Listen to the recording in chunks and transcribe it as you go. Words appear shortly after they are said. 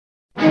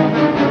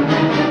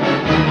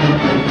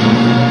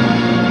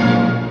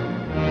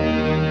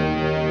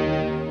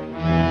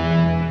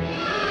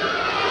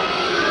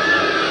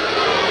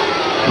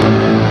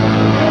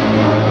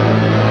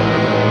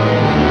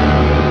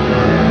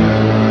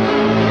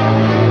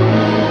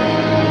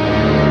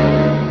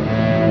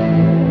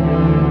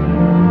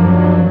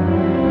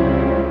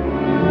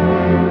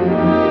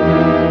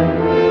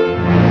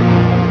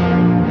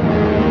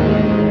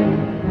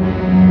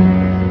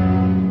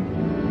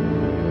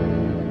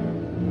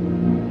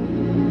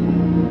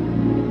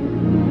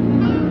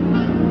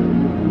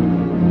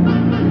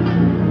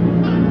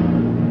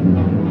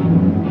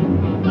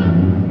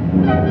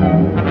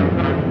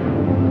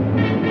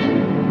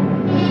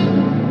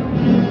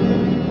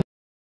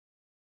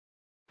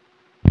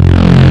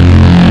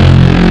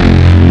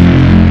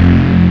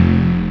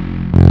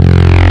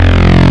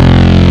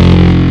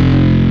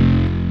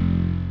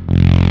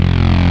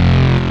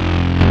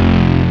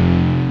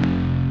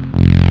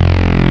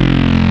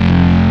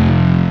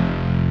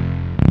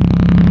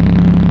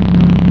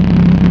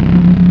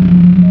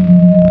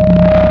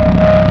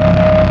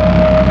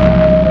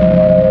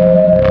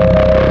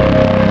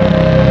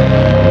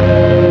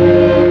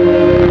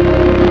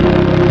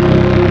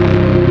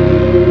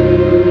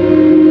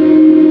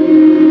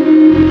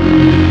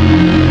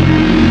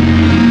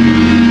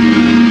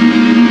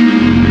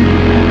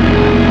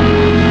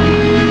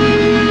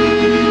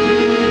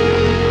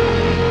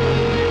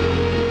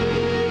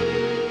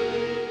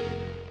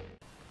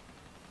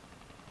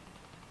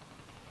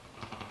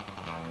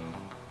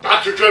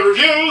Dr. Dread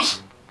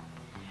Reviews.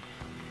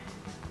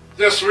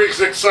 This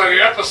week's exciting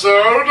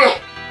episode,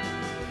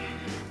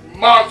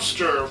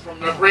 Monster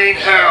from the Green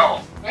Hell,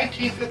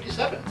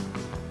 1957.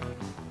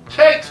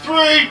 Take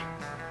 3.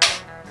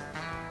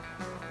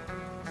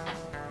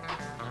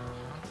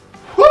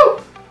 Whew!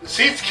 This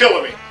heat's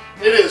killing me.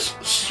 It is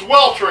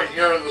sweltering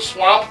here in the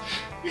swamp.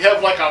 We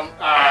have like a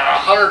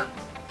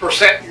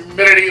 100%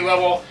 humidity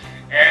level,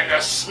 and the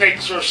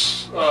snakes are,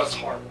 it's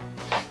horrible.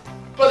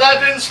 But that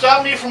didn't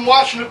stop me from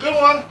watching a good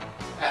one.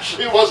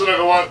 Actually, it wasn't a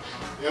good one.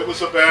 It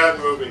was a bad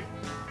movie.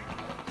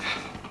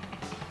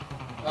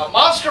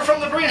 Monster from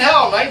the Green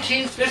Hell,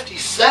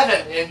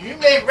 1957, and you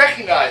may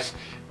recognize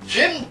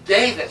Jim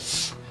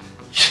Davis.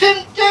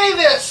 Jim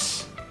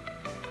Davis!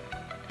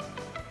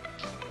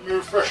 Let me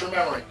refresh your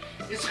memory.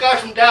 He's the guy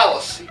from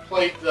Dallas. He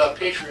played the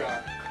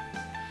Patreon.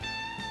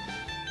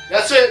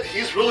 That's it.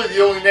 He's really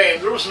the only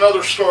name. There was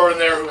another star in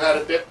there who had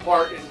a bit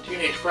part in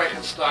Teenage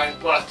Frankenstein,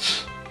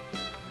 but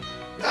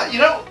you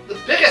know, the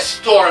biggest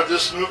star of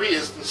this movie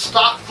is the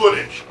stock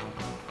footage.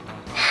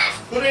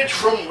 Footage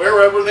from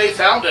wherever they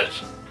found it.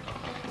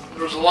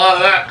 There's a lot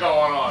of that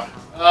going on.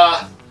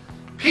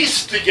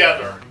 Pieced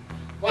together,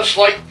 much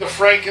like the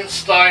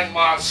Frankenstein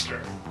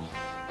monster.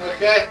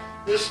 Okay?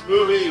 This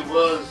movie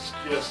was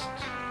just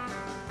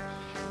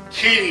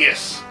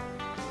tedious.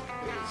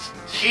 It was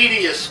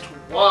tedious to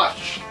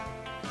watch.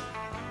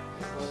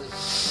 It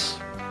was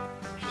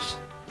just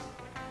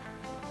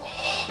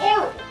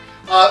horrible.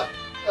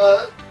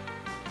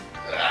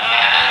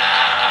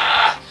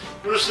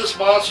 There's this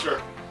monster,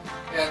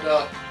 and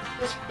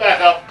let's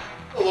back up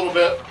a little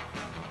bit.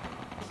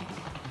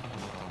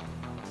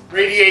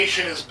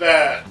 Radiation is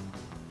bad.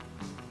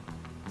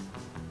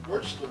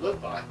 Words to live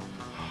by.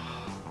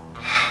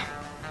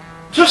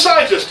 Two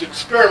scientists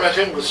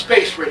experimenting with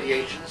space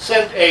radiation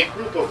sent a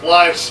group of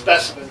live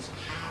specimens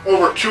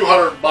over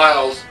 200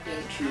 miles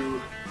into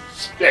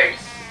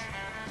space.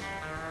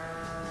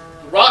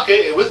 The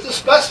rocket with the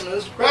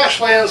specimens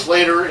crash lands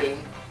later in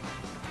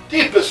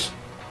deepest,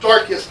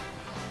 darkest,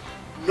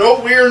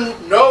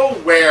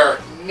 nowhere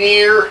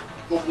near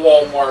the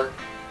Walmart,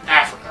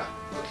 Africa.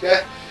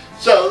 Okay?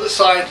 So the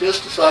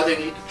scientists decide they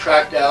need to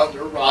track down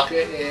their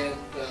rocket and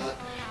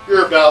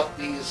hear about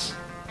these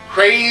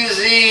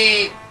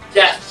crazy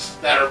deaths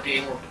that are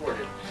being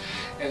reported.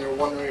 And they're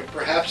wondering if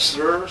perhaps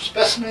their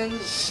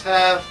specimens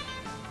have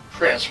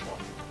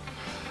transformed.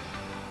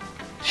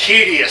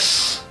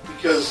 Tedious,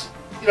 because,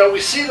 you know, we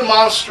see the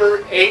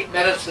monster 8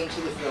 minutes into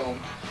the film.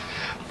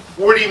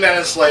 40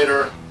 minutes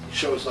later, he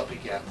shows up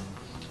again.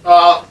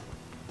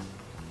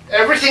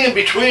 Everything in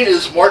between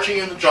is marching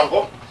in the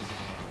jungle.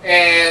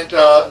 And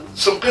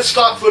some good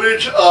stock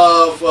footage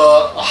of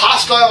a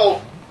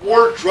hostile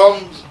war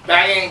drums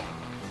banging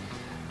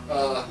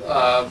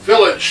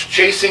village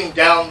chasing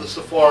down the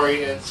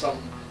safari, and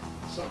some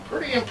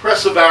pretty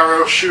impressive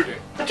arrow shooting.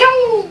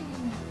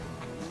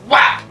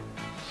 Whap!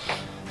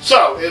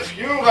 So if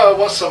you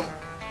want some,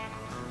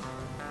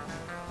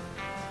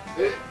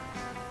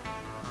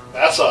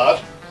 that's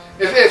odd.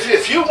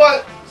 If you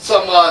want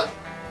some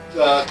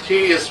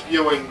tedious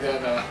viewing,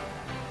 then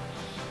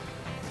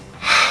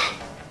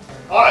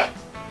hi.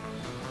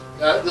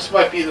 This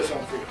might be the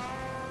film for you.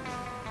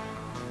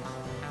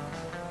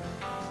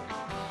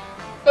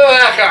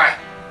 That guy.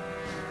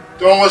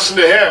 Don't listen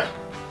to him.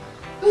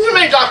 This is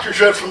me, Dr.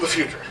 Dread from the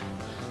future.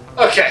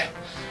 Okay.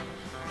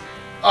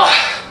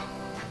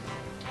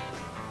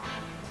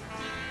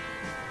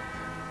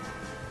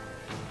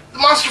 The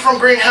Monster from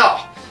Green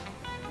Hell.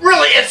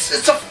 Really,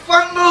 it's a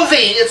fun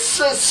movie. It's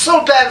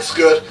so bad it's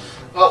good.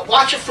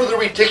 Watch it for the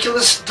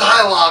ridiculous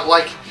dialogue,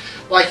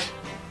 like.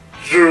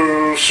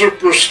 Do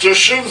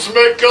superstitions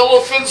make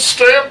elephants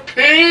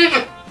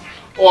stampede?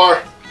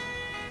 Or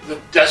the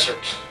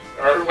desert?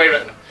 Or wait a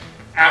minute,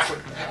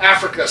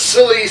 Africa,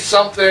 silly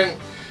something.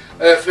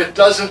 If it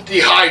doesn't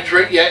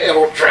dehydrate you,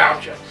 it'll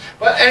drown you.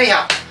 But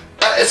anyhow,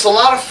 it's a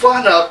lot of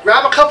fun.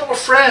 Grab a couple of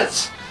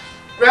friends.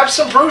 Grab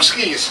some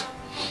brewskis.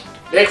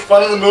 Make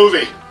fun of the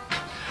movie.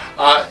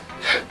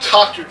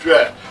 Dr.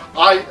 Dread.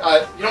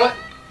 You know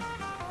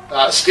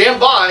what? Stand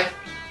by.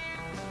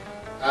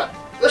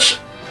 Let's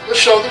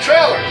show the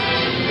trailer.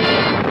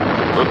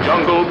 The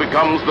jungle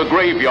becomes the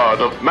graveyard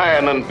of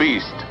man and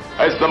beast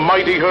as the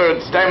mighty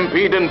herd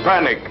stampede in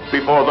panic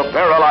before the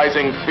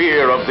paralyzing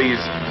fear of these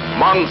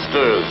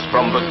monsters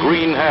from the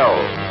Green Hell.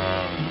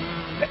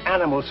 The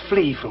animals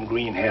flee from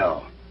Green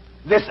Hell.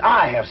 This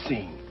I have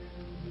seen.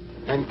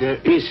 And there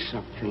is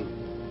something.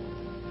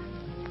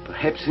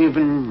 Perhaps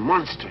even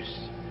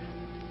monsters.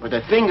 But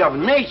a thing of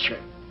nature,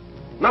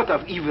 not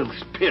of evil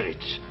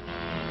spirits.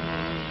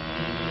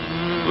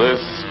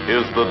 This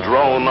is the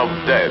drone of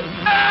death.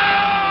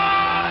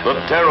 The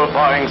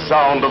terrifying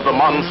sound of the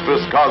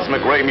monstrous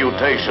cosmic ray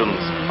mutations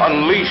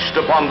unleashed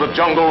upon the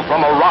jungle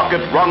from a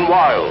rocket run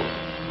wild.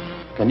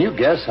 Can you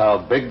guess how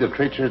big the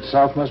creature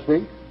itself must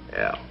be?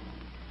 Yeah.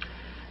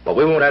 But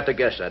we won't have to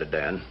guess at it,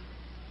 Dan.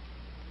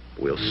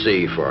 We'll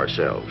see for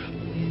ourselves.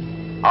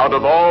 Out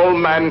of all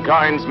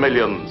mankind's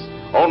millions,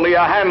 only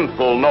a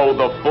handful know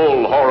the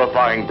full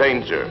horrifying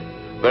danger.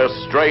 their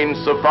strange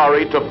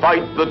safari to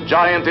fight the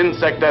giant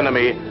insect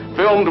enemy,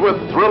 filmed with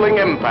thrilling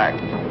impact.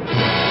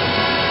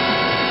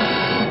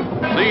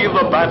 See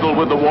the battle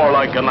with the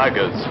warlike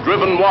Kanagas,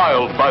 driven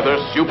wild by their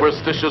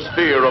superstitious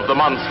fear of the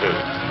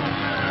monsters.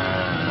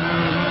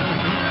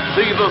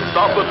 See the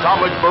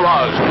subatomic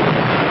barrage,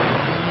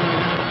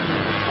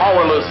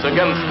 powerless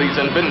against these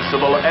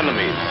invincible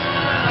enemies.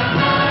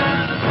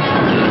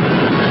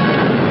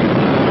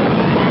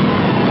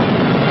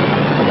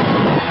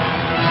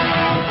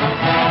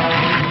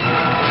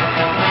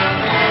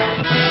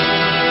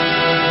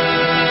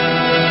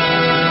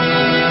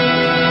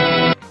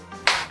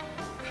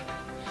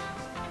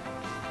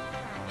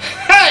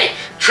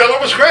 Trailer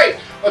was great.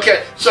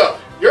 Okay, so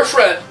your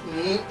friend,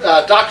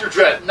 Dr.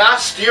 Dread,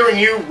 not steering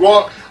you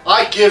wrong.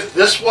 I give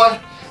this one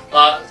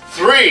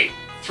 3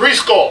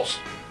 skulls.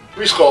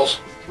 3 skulls.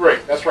 3.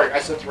 That's right. I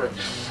said 3.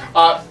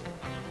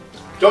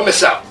 Don't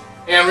miss out.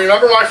 And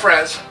remember, my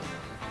friends,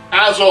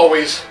 as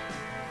always,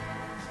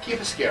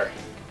 keep it scary.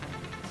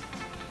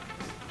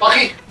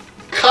 Bucky,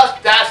 cut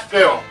that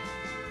film.